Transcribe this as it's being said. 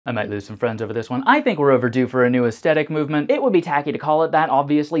I might lose some friends over this one. I think we're overdue for a new aesthetic movement. It would be tacky to call it that,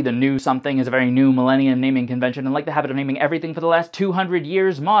 obviously. The new something is a very new millennium naming convention, and like the habit of naming everything for the last 200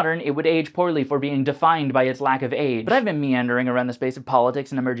 years modern, it would age poorly for being defined by its lack of age. But I've been meandering around the space of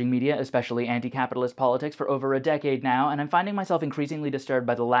politics and emerging media, especially anti-capitalist politics, for over a decade now, and I'm finding myself increasingly disturbed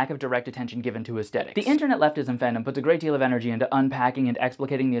by the lack of direct attention given to aesthetics. The internet leftism fandom puts a great deal of energy into unpacking and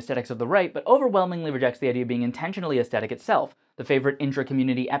explicating the aesthetics of the right, but overwhelmingly rejects the idea of being intentionally aesthetic itself. The favorite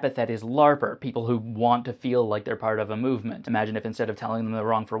intra-community epithet is LARPer, people who want to feel like they're part of a movement. Imagine if instead of telling them they're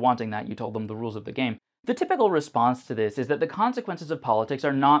wrong for wanting that, you told them the rules of the game. The typical response to this is that the consequences of politics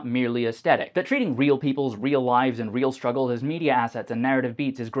are not merely aesthetic, that treating real people's real lives and real struggles as media assets and narrative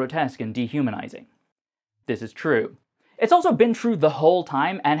beats is grotesque and dehumanizing. This is true. It's also been true the whole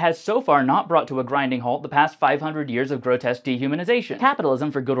time, and has so far not brought to a grinding halt the past 500 years of grotesque dehumanization.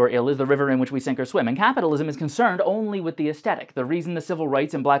 Capitalism, for good or ill, is the river in which we sink or swim, and capitalism is concerned only with the aesthetic. The reason the civil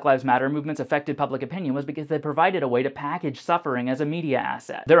rights and Black Lives Matter movements affected public opinion was because they provided a way to package suffering as a media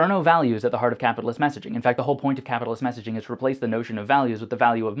asset. There are no values at the heart of capitalist messaging. In fact, the whole point of capitalist messaging is to replace the notion of values with the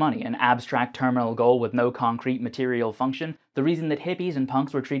value of money, an abstract terminal goal with no concrete material function. The reason that hippies and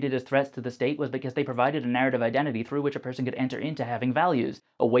punks were treated as threats to the state was because they provided a narrative identity through which a person could enter into having values,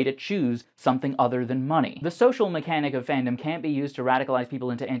 a way to choose something other than money. The social mechanic of fandom can't be used to radicalize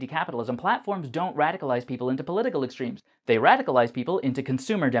people into anti-capitalism. Platforms don't radicalize people into political extremes. They radicalize people into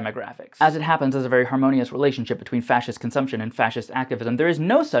consumer demographics. As it happens, there's a very harmonious relationship between fascist consumption and fascist activism. There is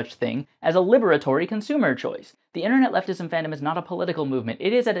no such thing as a liberatory consumer choice. The internet leftism fandom is not a political movement.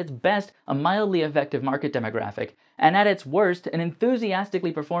 It is at its best a mildly effective market demographic, and at its worst, an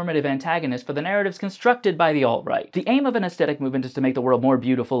enthusiastically performative antagonist for the narratives constructed by the alt-right. The aim of an aesthetic movement is to make the world more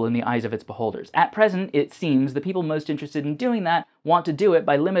beautiful in the eyes of its beholders. At present, it seems, the people most interested in doing that want to do it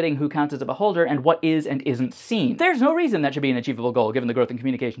by limiting who counts as a beholder and what is and isn't seen. There's no reason that should be an achievable goal given the growth in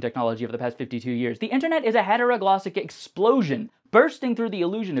communication technology over the past 52 years. The internet is a heteroglossic explosion, bursting through the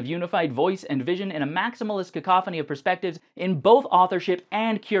illusion of unified voice and vision in a maximalist cacophony of perspectives in both authorship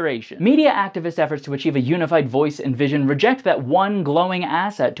and curation. Media activist efforts to achieve a unified voice and vision reject that one glowing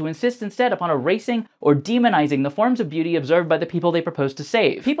asset to insist instead upon erasing or demonizing the forms of beauty observed by the people they propose to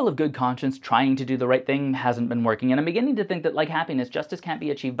save. People of good conscience trying to do the right thing hasn't been working, and I'm beginning to think that, like happiness, justice can't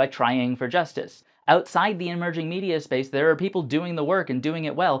be achieved by trying for justice. Outside the emerging media space, there are people doing the work and doing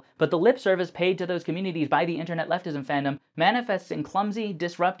it well, but the lip service paid to those communities by the internet leftism fandom manifests in clumsy,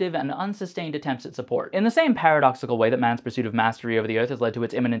 disruptive, and unsustained attempts at support. In the same paradoxical way that man's pursuit of mastery over the earth has led to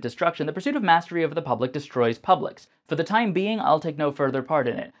its imminent destruction, the pursuit of mastery over the public destroys publics. For the time being, I'll take no further part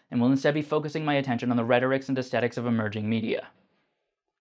in it, and will instead be focusing my attention on the rhetorics and aesthetics of emerging media.